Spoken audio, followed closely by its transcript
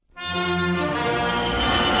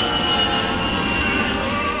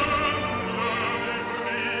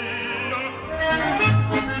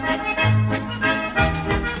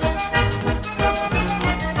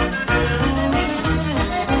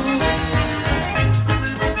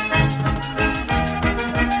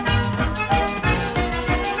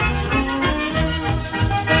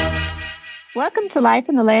Welcome to Life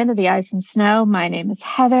in the Land of the Ice and Snow. My name is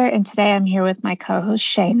Heather, and today I'm here with my co-host,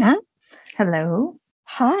 Shayna. Hello.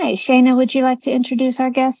 Hi, Shayna. Would you like to introduce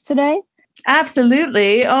our guest today?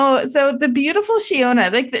 Absolutely. Oh, so the beautiful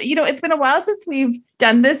Shiona, it's been a while since we've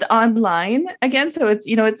done this online again. So it's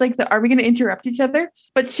like, are we going to interrupt each other?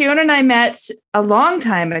 But Shiona and I met a long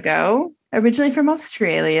time ago, originally from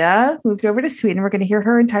Australia, moved over to Sweden. We're going to hear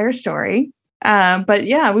her entire story. But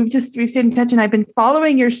yeah, we've stayed in touch, and I've been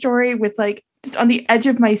following your story with just on the edge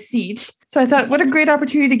of my seat. So I thought, what a great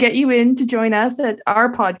opportunity to get you in to join us at our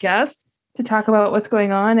podcast to talk about what's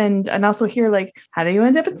going on and also hear how do you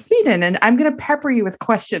end up in Sweden? And I'm going to pepper you with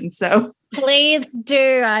questions. So please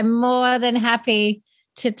do. I'm more than happy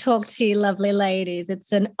to talk to you lovely ladies.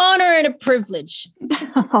 It's an honor and a privilege.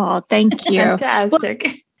 Oh, thank you. Fantastic.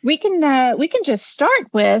 Well, we can just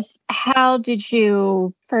start with, how did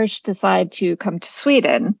you first decide to come to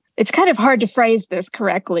Sweden? It's kind of hard to phrase this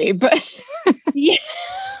correctly, but yeah,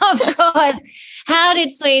 of course. How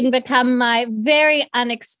did Sweden become my very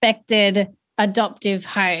unexpected adoptive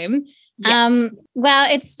home? Yes.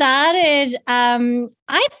 Well, it started,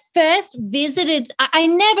 I first visited, I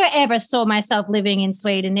never ever saw myself living in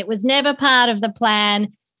Sweden. It was never part of the plan.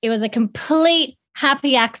 It was a complete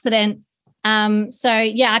happy accident.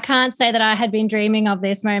 I can't say that I had been dreaming of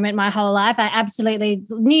this moment my whole life. I absolutely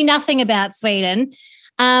knew nothing about Sweden.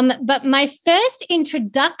 But my first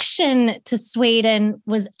introduction to Sweden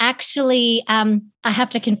was actually, I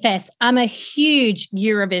have to confess, I'm a huge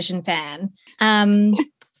Eurovision fan.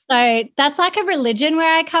 So that's like a religion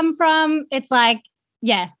where I come from. It's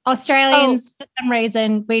Australians, for some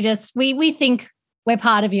reason, we think we're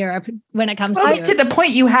part of Europe when it comes to Europe. To the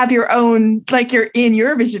point you have your own, you're in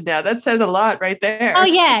Eurovision now. That says a lot right there. Oh,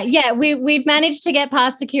 yeah. Yeah. We've managed to get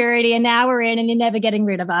past security, and now we're in, and you're never getting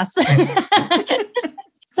rid of us.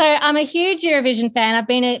 So I'm a huge Eurovision fan. I've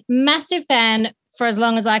been a massive fan for as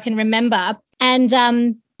long as I can remember. And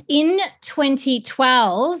in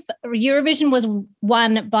 2012, Eurovision was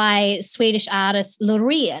won by Swedish artist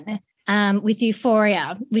Loreen. With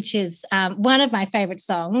Euphoria, which is one of my favorite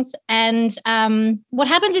songs. And what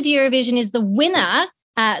happens with Eurovision is the winner,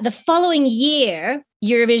 the following year,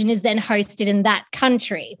 Eurovision is then hosted in that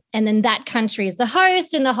country. And then that country is the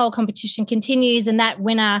host, and the whole competition continues. And that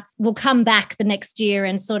winner will come back the next year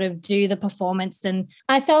and sort of do the performance. And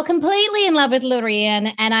I fell completely in love with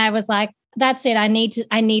Loreen. And I was like, that's it. I need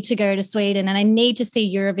to go to Sweden, and I need to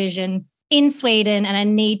see Eurovision in Sweden, and I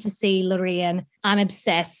need to see Loreen. I'm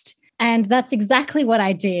obsessed. And that's exactly what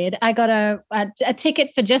I did. I got a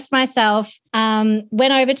ticket for just myself,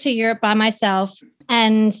 went over to Europe by myself,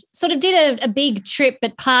 and sort of did a big trip.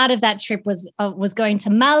 But part of that trip was going to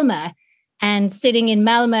Malmö and sitting in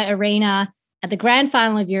Malmö Arena at the grand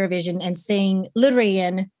final of Eurovision and seeing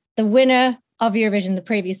Loreen, the winner of Eurovision the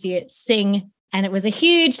previous year, sing. And it was a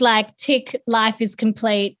huge tick, life is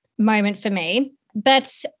complete moment for me. But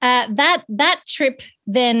that trip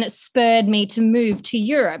then spurred me to move to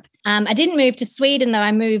Europe. I didn't move to Sweden, though.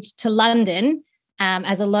 I moved to London,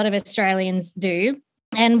 as a lot of Australians do.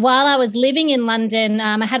 And while I was living in London,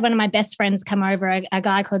 I had one of my best friends come over, a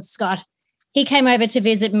guy called Scott. He came over to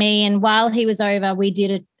visit me, and while he was over, we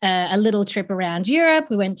did a little trip around Europe.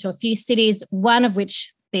 We went to a few cities, one of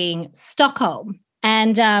which being Stockholm.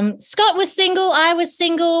 And Scott was single, I was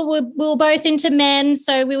single, we were both into men,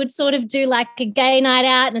 so we would sort of do a gay night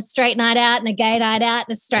out and a straight night out and a gay night out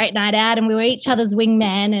and a straight night out, and we were each other's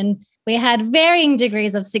wingman, and we had varying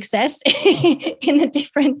degrees of success in the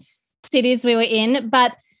different cities we were in.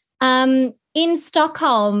 But in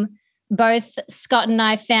Stockholm, both Scott and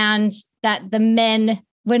I found that the men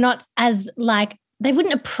were not as they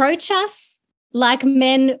wouldn't approach us like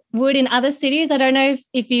men would in other cities. I don't know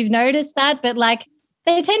if you've noticed that, but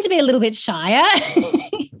they tend to be a little bit shyer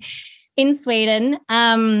in Sweden.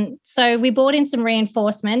 So we brought in some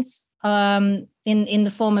reinforcements in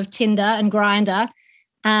the form of Tinder and Grindr.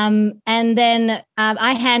 And then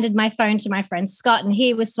I handed my phone to my friend Scott, and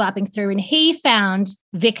he was swiping through, and he found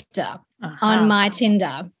Victor on my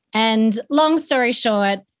Tinder. And long story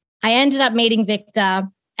short, I ended up meeting Victor,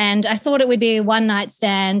 and I thought it would be a one-night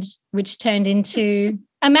stand, which turned into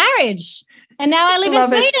a marriage. And now I live in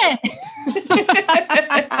Sweden.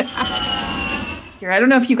 I don't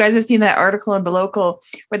know if you guys have seen that article in The Local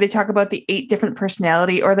where they talk about the 8 different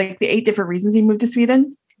personality, or the 8 different reasons he moved to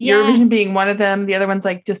Sweden. Yeah. Eurovision being one of them. The other one's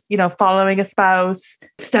just, following a spouse,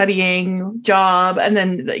 studying, job. And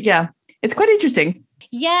then, it's quite interesting.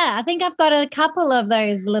 Yeah, I think I've got a couple of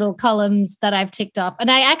those little columns that I've ticked off.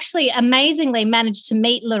 And I actually amazingly managed to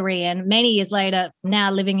meet Loreen many years later,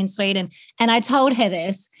 now living in Sweden. And I told her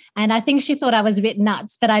this, and I think she thought I was a bit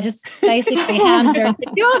nuts, but I just basically hounded her and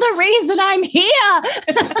said, "You're the reason I'm here."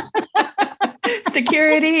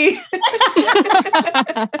 Security.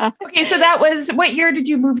 Okay, so that was, what year did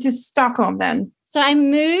you move to Stockholm then? So I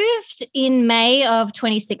moved in May of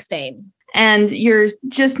 2016. And you're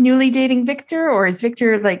just newly dating Victor, or is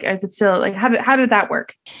Victor like, is it still like, how did that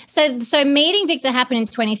work? So meeting Victor happened in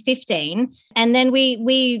 2015. And then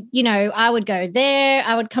we, I would go there,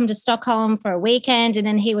 I would come to Stockholm for a weekend, and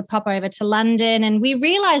then he would pop over to London. And we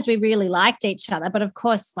realized we really liked each other, but of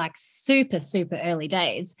course, like super, super early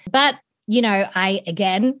days. But I,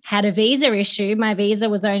 again, had a visa issue. My visa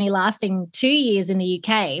was only lasting 2 years in the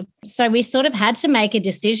UK. So we sort of had to make a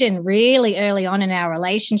decision really early on in our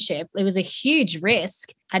relationship. It was a huge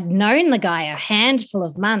risk. I'd known the guy a handful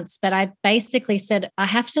of months, but I basically said, I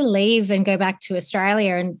have to leave and go back to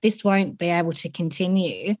Australia, and this won't be able to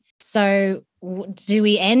continue. So do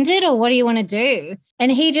we end it, or what do you want to do?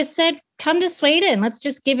 And he just said, come to Sweden. Let's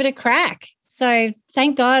just give it a crack. So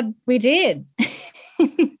thank God we did.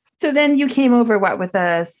 So then you came over what with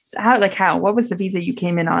us? What was the visa you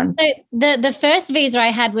came in on? So the first visa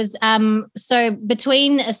I had was so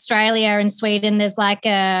between Australia and Sweden, there's like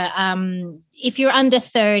a if you're under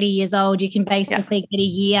 30 years old, you can basically get a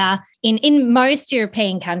year in most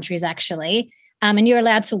European countries actually, and you're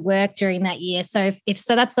allowed to work during that year. So if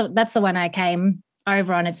that's the one I came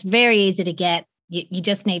over on. It's very easy to get. You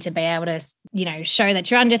just need to be able to show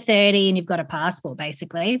that you're under 30 and you've got a passport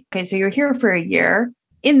basically. Okay, so you're here for a year.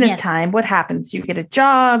 In this time, what happens? Do you get a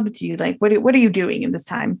job? Do you what are you doing in this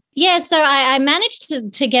time? Yeah, so I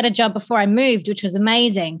managed to get a job before I moved, which was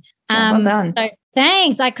amazing. Well done. So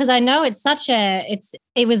thanks. Because I know it's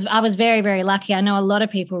I was very, very lucky. I know a lot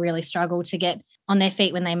of people really struggle to get on their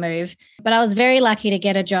feet when they move, but I was very lucky to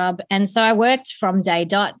get a job. And so I worked from day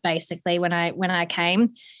dot basically when I came.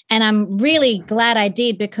 And I'm really glad I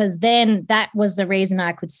did, because then that was the reason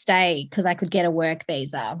I could stay, because I could get a work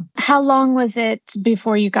visa. How long was it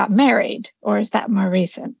before you got married, or is that more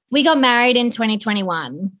recent? We got married in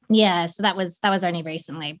 2021. Yeah, so that was only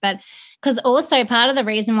recently. But because also part of the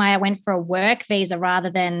reason why I went for a work visa rather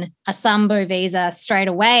than a Sambo visa straight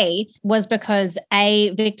away was because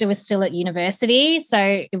Victor was still at university.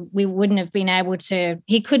 So we wouldn't have been able to,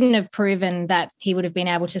 he couldn't have proven that he would have been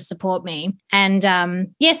able to support me. And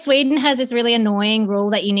Sweden has this really annoying rule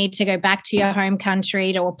that you need to go back to your home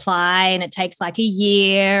country to apply, and it takes like a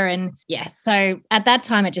year. And so at that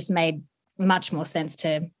time it just made much more sense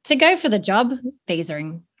to go for the job visa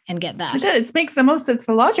and get that. It makes the most sense,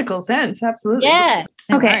 the logical sense. Absolutely. Yeah.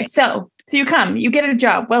 Okay. So you get a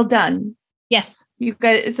job. Well done. Yes.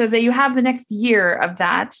 So that you have the next year of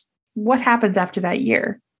that. What happens after that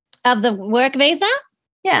year? Of the work visa?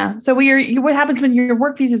 Yeah. So what happens when your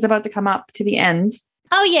work visa is about to come up to the end?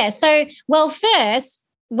 Oh, yeah. So, first,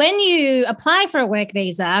 when you apply for a work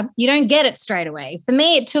visa, you don't get it straight away. For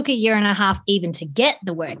me, it took a year and a half even to get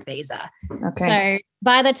the work visa. Okay. So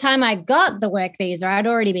by the time I got the work visa, I'd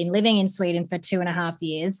already been living in Sweden for 2.5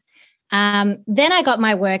 years. Then I got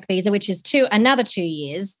my work visa, which is another 2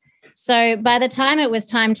 years. So by the time it was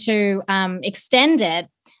time to extend it,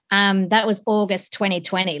 that was August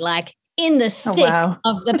 2020, like in the thick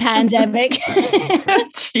of the pandemic.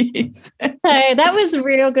 Jeez. So that was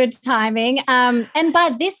real good timing. And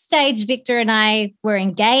by this stage, Victor and I were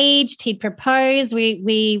engaged. He'd proposed.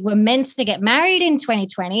 We were meant to get married in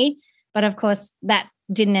 2020, but of course that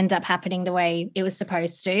didn't end up happening the way it was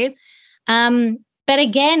supposed to. But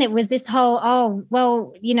again, it was this whole,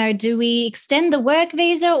 do we extend the work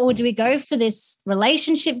visa or do we go for this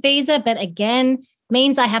relationship visa? But again,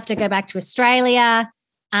 means I have to go back to Australia.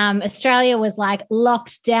 Australia was like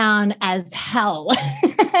locked down as hell.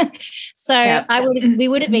 So we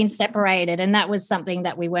would have been separated, and that was something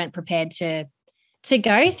that we weren't prepared to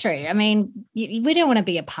go through. I mean, we don't want to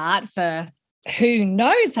be apart for who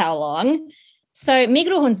knows how long. So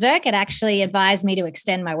Migrationsverket actually advised me to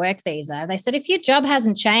extend my work visa. They said, if your job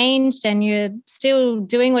hasn't changed and you're still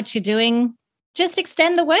doing what you're doing, just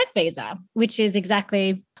extend the work visa, which is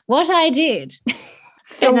exactly what I did.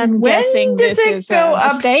 So when does it go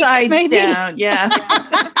upside down? Yeah.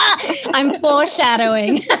 I'm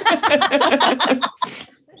foreshadowing.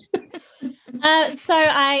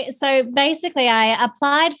 So basically I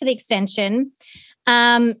applied for the extension,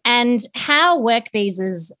 and how work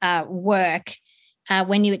visas work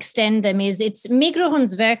when you extend them is it's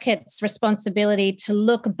Migrationsverket's responsibility to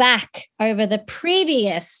look back over the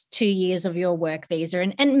previous 2 years of your work visa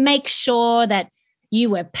and make sure that you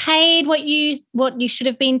were paid what you should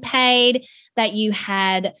have been paid, that you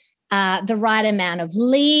had the right amount of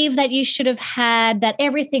leave that you should have had, that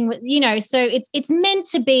everything was, so it's meant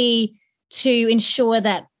to be to ensure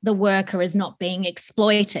that the worker is not being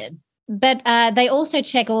exploited. But they also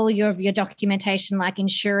check all your documentation, like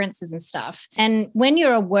insurances and stuff. And when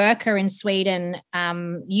you're a worker in Sweden,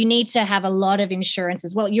 you need to have a lot of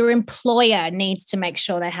insurances. Well, your employer needs to make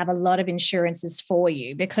sure they have a lot of insurances for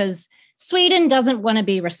you, because Sweden doesn't want to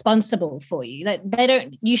be responsible for you.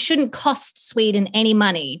 You shouldn't cost Sweden any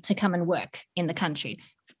money to come and work in the country.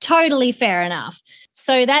 Totally fair enough.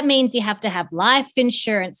 So that means you have to have life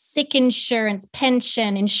insurance, sick insurance,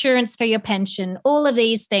 pension, insurance for your pension, all of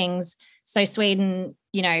these things. So Sweden,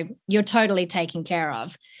 you're totally taken care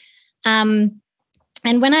of. And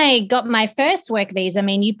when I got my first work visa,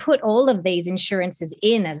 you put all of these insurances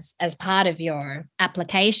in as part of your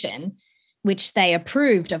application, which they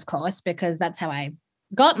approved, of course, because that's how I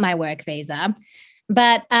got my work visa.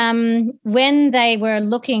 But when they were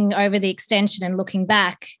looking over the extension and looking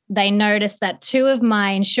back, they noticed that 2 of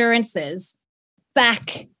my insurances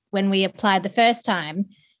back when we applied the first time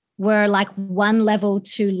were like 1 level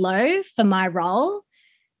too low for my role.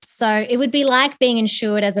 So it would be like being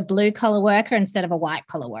insured as a blue-collar worker instead of a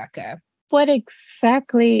white-collar worker. What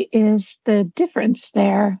exactly is the difference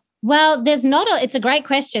there? Well, it's a great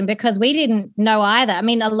question, because we didn't know either.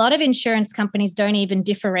 A lot of insurance companies don't even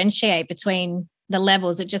differentiate between the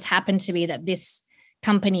levels. It just happened to be that this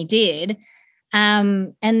company did.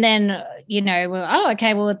 And then,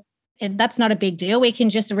 that's not a big deal. We can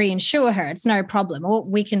just reinsure her. It's no problem. Or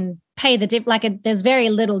we can pay there's very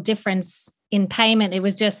little difference in payment. It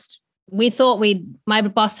was just, my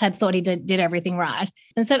boss had thought he did everything right.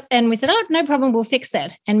 And we said, oh, no problem, we'll fix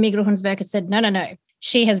it. And Migrationsverket said, no.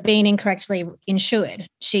 She has been incorrectly insured.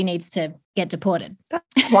 She needs to get deported.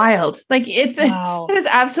 That's wild. Wow. It is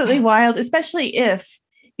absolutely wild, especially if,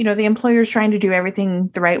 the employer is trying to do everything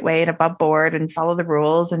the right way and above board and follow the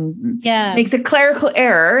rules and makes a clerical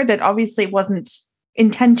error that obviously wasn't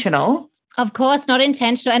intentional. Of course, not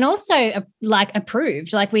intentional. And also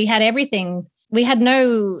approved. We had everything. We had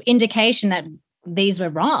no indication that these were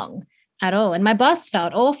wrong at all. And my boss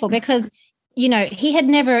felt awful because, he had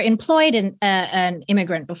never employed an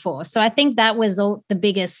immigrant before. So I think that was all the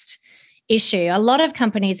biggest issue. A lot of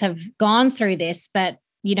companies have gone through this, but,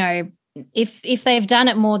 if they've done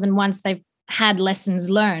it more than once, they've had lessons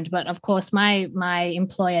learned. But of course, my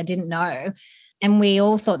employer didn't know. And we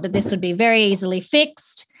all thought that this would be very easily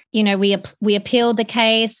fixed. We appealed the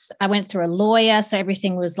case. I went through a lawyer. So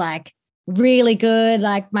everything was really good.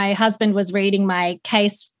 My husband was reading my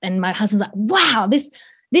case and my husband was like, wow, this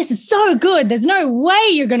is so good. There's no way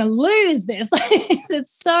you're going to lose this.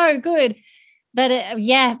 It's so good. But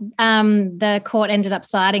the court ended up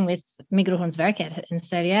siding with Migrationsverket and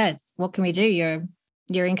said, what can we do?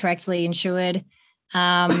 You're incorrectly insured.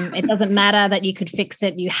 It doesn't matter that you could fix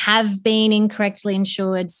it. You have been incorrectly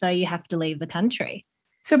insured, so you have to leave the country.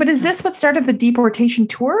 So, but is this what started the deportation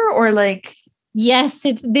tour or Yes,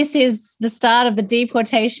 this is the start of the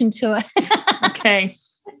deportation tour. Okay.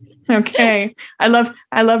 I love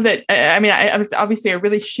that. It's obviously a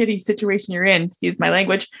really shitty situation you're in, excuse my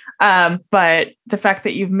language. But the fact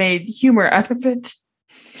that you've made humor out of it.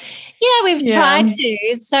 Yeah, we've tried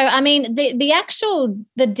to. So,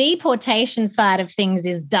 the deportation side of things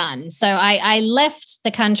is done. So I left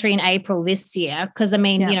the country in April this year because,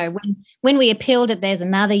 when we appealed it, there's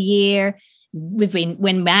another year.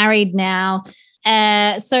 We're married now.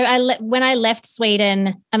 When I left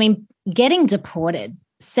Sweden, getting deported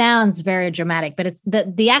sounds very dramatic, but it's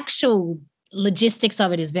the actual logistics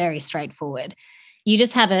of it is very straightforward. You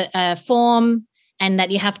just have a form and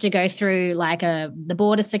that you have to go through the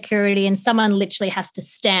border security, and someone literally has to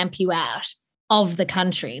stamp you out of the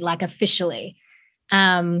country, officially.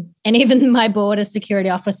 And even my border security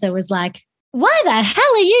officer was like, why the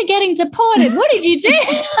hell are you getting deported? What did you do?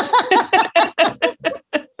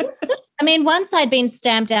 Once I'd been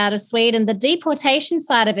stamped out of Sweden, the deportation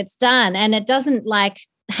side of it's done, and it doesn't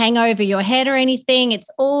hang over your head or anything. It's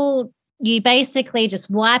all, you basically just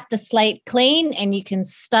wipe the slate clean and you can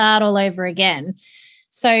start all over again.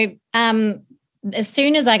 So as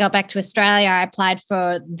soon as I got back to Australia, I applied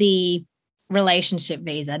for the relationship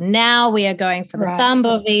visa. Now we are going for the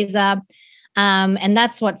Sambo visa. And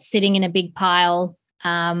that's what's sitting in a big pile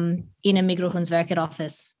in a Migrationsverket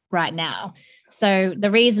office right now. So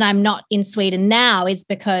the reason I'm not in Sweden now is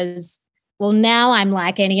because, now I'm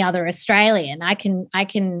like any other Australian. I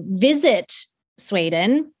can visit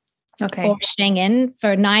Sweden or Schengen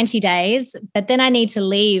for 90 days, but then I need to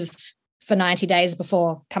leave for 90 days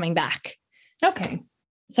before coming back. Okay.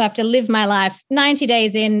 So I have to live my life 90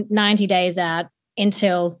 days in, 90 days out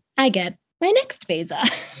until I get my next visa.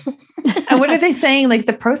 And what are they saying like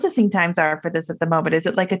the processing times are for this at the moment? Is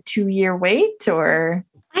it like a 2-year wait or?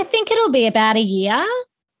 I think it'll be about a year.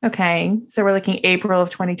 Okay. So we're looking April of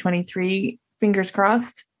 2023, fingers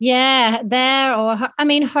crossed. Yeah, there or I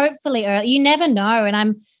mean, hopefully early. You never know. And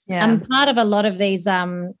I'm part of a lot of these.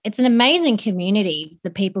 It's an amazing community, the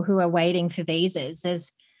people who are waiting for visas.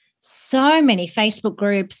 There's so many Facebook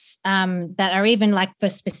groups that are even like for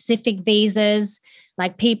specific visas,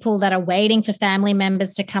 like people that are waiting for family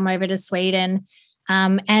members to come over to Sweden.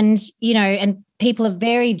 And people are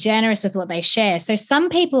very generous with what they share. So some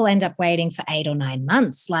people end up waiting for 8 or 9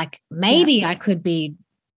 months. Like maybe I could be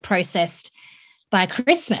processed by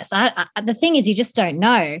Christmas. The thing is, you just don't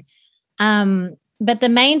know. But the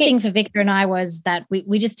main thing for Victor and I was that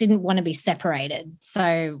we just didn't want to be separated.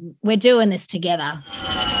 So we're doing this together.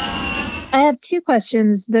 I have 2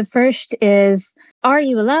 questions. The first is, are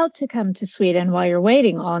you allowed to come to Sweden while you're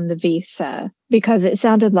waiting on the visa? Because it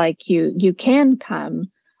sounded like you can come.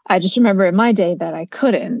 I just remember in my day that I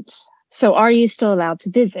couldn't. So are you still allowed to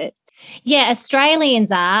visit? Yeah,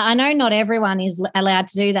 Australians are. I know not everyone is allowed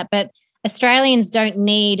to do that, but Australians don't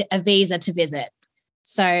need a visa to visit.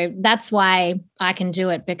 So that's why I can do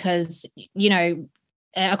it because,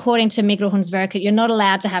 according to Migrationsverket, you're not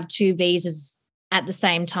allowed to have 2 visas at the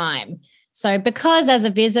same time. So because as a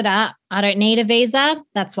visitor, I don't need a visa,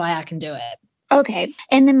 that's why I can do it. Okay.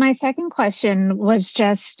 And then my second question was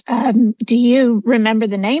just, do you remember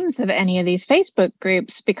the names of any of these Facebook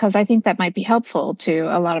groups? Because I think that might be helpful to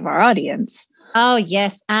a lot of our audience. Oh,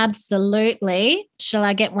 yes, absolutely. Shall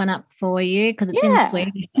I get one up for you? Because it's in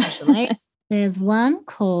Swedish, actually. There's one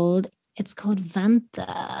called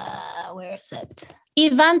Vanta. Where is it? I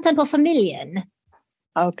Vantan på familjen.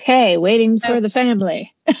 Okay, waiting for the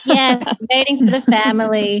family. Yes, waiting for the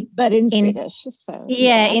family. But in Swedish. So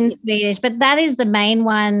in Swedish. But that is the main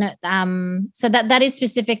one. So that is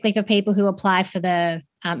specifically for people who apply for the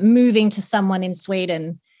moving to someone in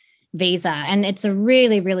Sweden visa. And it's a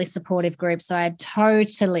really, really supportive group. So I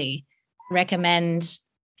totally recommend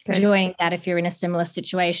joining that if you're in a similar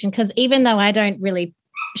situation. Because even though I don't really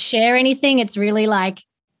share anything, it's really like,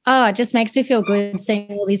 it just makes me feel good seeing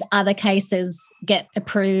all these other cases get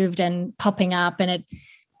approved and popping up, and it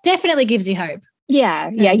definitely gives you hope. Yeah,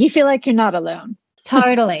 you feel like you're not alone.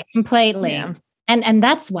 Totally, completely. Yeah. And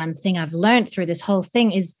that's one thing I've learned through this whole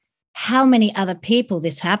thing is how many other people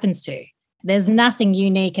this happens to. There's nothing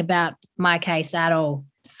unique about my case at all.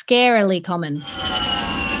 Scarily common.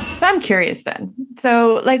 So I'm curious then.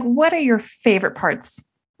 So, what are your favorite parts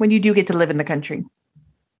when you do get to live in the country?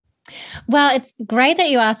 Well, it's great that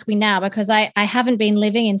you ask me now because I haven't been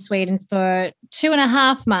living in Sweden for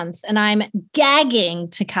 2.5 months and I'm gagging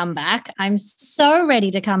to come back. I'm so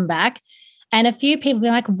ready to come back. And a few people be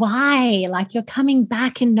like, why? Like, you're coming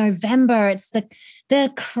back in November. It's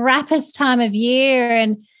the crappiest time of year.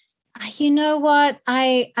 And you know what?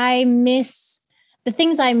 I miss, the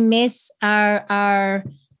things I miss are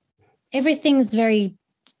everything's very,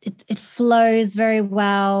 it flows very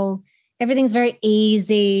well. Everything's very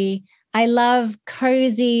easy. I love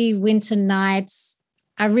cozy winter nights.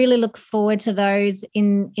 I really look forward to those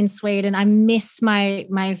in Sweden. I miss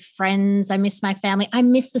my friends. I miss my family. I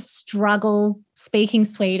miss the struggle speaking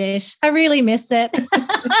Swedish. I really miss it.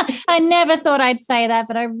 I never thought I'd say that,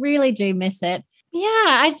 but I really do miss it.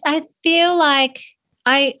 Yeah, I feel like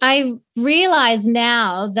I realize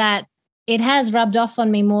now that it has rubbed off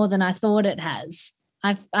on me more than I thought it has.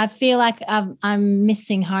 I feel like I'm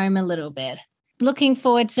missing home a little bit. Looking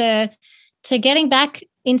forward to getting back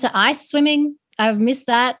into ice swimming. I've missed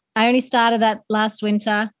that. I only started that last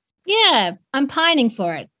winter. Yeah, I'm pining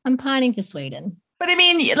for it. I'm pining for Sweden. But I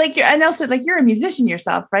mean, and also you're a musician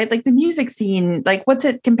yourself, right? Like the music scene, what's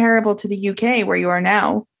it comparable to the UK where you are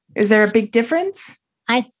now? Is there a big difference?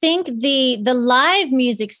 I think the live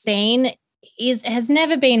music scene has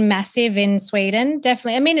never been massive in Sweden.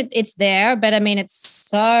 Definitely. I mean, it's there, but I mean, it's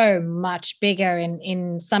so much bigger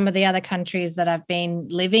in some of the other countries that I've been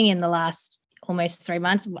living in the last almost 3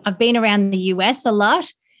 months. I've been around the US a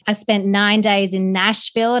lot. I spent 9 days in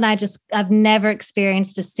Nashville and I've never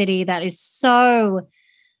experienced a city that is so,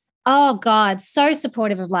 oh God, so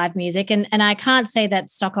supportive of live music. And I can't say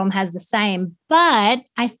that Stockholm has the same, but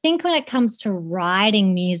I think when it comes to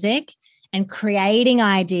writing music and creating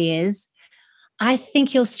ideas, I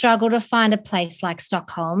think you'll struggle to find a place like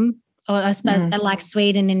Stockholm, or I suppose like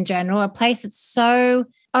Sweden in general, a place that's so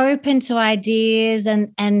open to ideas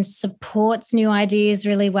and supports new ideas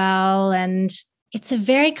really well. And it's a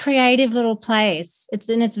very creative little place. It's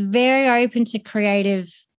very open to creative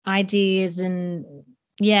ideas and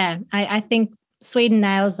Yeah, I think Sweden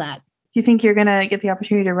nails that. Do you think you're going to get the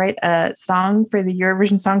opportunity to write a song for the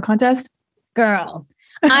Eurovision Song Contest? Girl,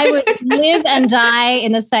 I would live and die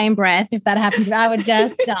in the same breath if that happened to me. I would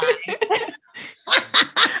just die.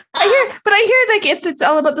 I hear like it's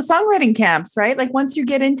all about the songwriting camps, right? Like once you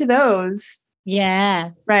get into those.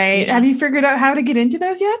 Yeah. Right. Yeah. Have you figured out how to get into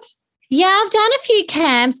those yet? Yeah, I've done a few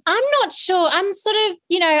camps. I'm not sure. I'm sort of,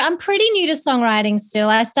 I'm pretty new to songwriting still.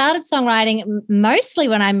 I started songwriting mostly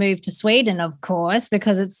when I moved to Sweden, of course,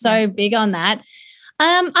 because it's so big on that.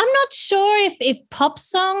 I'm not sure if pop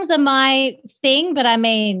songs are my thing, but I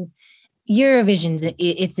mean, Eurovision's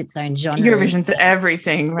it's its own genre. Eurovision's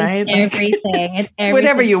everything, right? It's everything. It's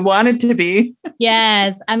whatever you want it to be.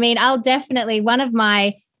 Yes. I mean, I'll definitely, one of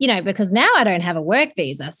my, because now I don't have a work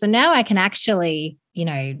visa. So now I can actually,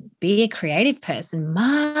 be a creative person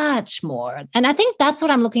much more. And I think that's what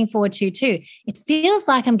I'm looking forward to too. It feels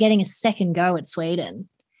like I'm getting a second go at Sweden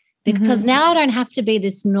because now I don't have to be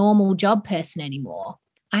this normal job person anymore.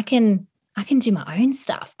 I can do my own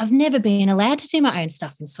stuff. I've never been allowed to do my own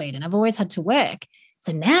stuff in Sweden. I've always had to work.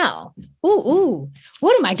 So now,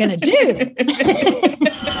 what am I going to do?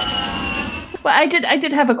 Well, I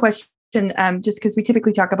did have a question just because we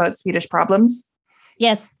typically talk about Swedish problems.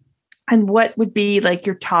 Yes. And what would be like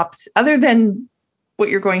your tops, other than what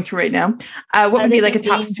you're going through right now? What would be like a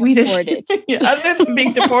top Swedish, other than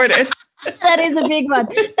being deported? That is a big one.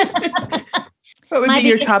 What would be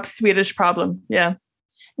your top Swedish problem? Yeah.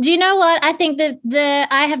 Do you know what? I think that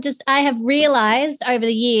I have realized over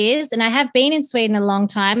the years, and I have been in Sweden a long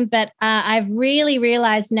time, but I've really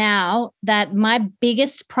realized now that my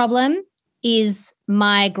biggest problem is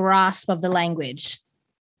my grasp of the language.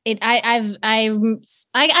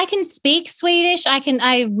 I can speak Swedish.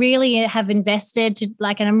 I really have invested to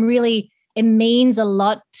and it means a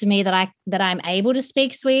lot to me that I'm able to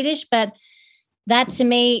speak Swedish, but that to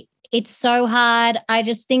me, it's so hard. I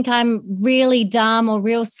just think I'm really dumb or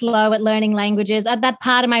real slow at learning languages. That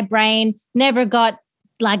part of my brain never got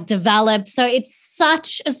developed. So it's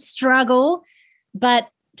such a struggle, but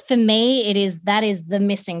for me, that is the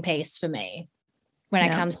missing piece for me. When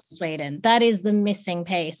it comes to Sweden, that is the missing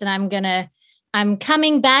piece. And I'm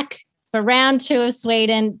coming back for round 2 of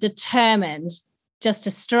Sweden, determined just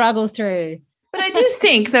to struggle through. But I do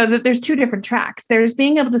think, though, that there's 2 different tracks. There's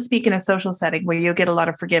being able to speak in a social setting where you'll get a lot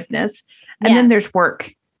of forgiveness. And then there's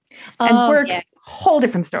work. And work, whole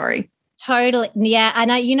different story. Totally. Yeah. And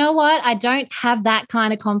you know what? I don't have that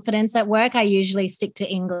kind of confidence at work. I usually stick to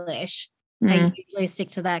English. I usually stick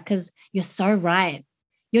to that because you're so right.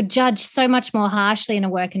 You're judged so much more harshly in a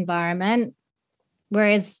work environment.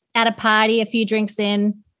 Whereas at a party, a few drinks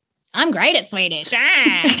in, I'm great at Swedish.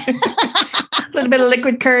 A little bit of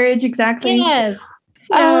liquid courage. Exactly. Yes.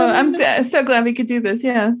 I'm so glad we could do this.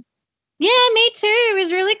 Yeah. Yeah, me too. It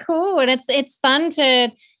was really cool. And it's fun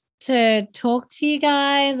to talk to you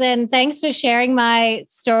guys. And thanks for sharing my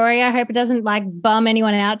story. I hope it doesn't bum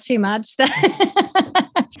anyone out too much.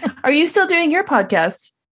 Are you still doing your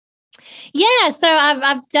podcast? Yeah, so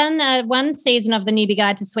I've done one season of the Newbie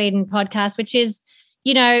Guide to Sweden podcast, which is,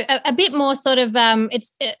 a bit more sort of,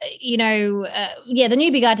 the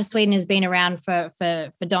Newbie Guide to Sweden has been around for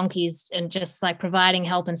donkeys and just providing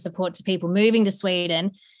help and support to people moving to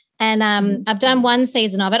Sweden. And I've done one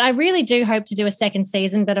season of it. I really do hope to do a second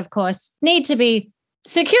season, but of course need to be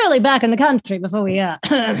securely back in the country before we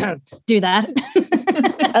do that.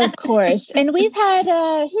 Of course. And we've had,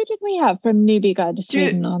 who did we have from Newbie Guide to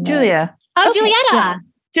Sweden on there? Julia. Oh, okay. Juliana. Yeah.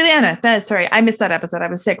 Juliana. Sorry, I missed that episode. I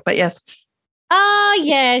was sick, but yes. Oh,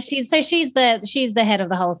 yeah. She's the head of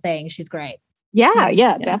the whole thing. She's great.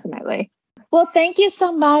 Yeah, definitely. Well, thank you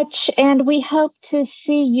so much. And we hope to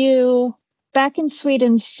see you back in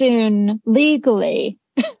Sweden soon, legally.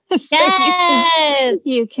 Yes.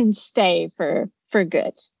 You can stay for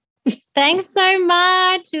good. Thanks so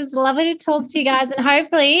much. It was lovely to talk to you guys. And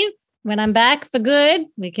hopefully when I'm back for good,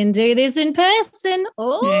 we can do this in person.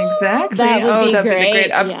 Oh, exactly. That'd be a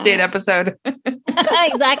great update episode.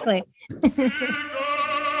 Exactly.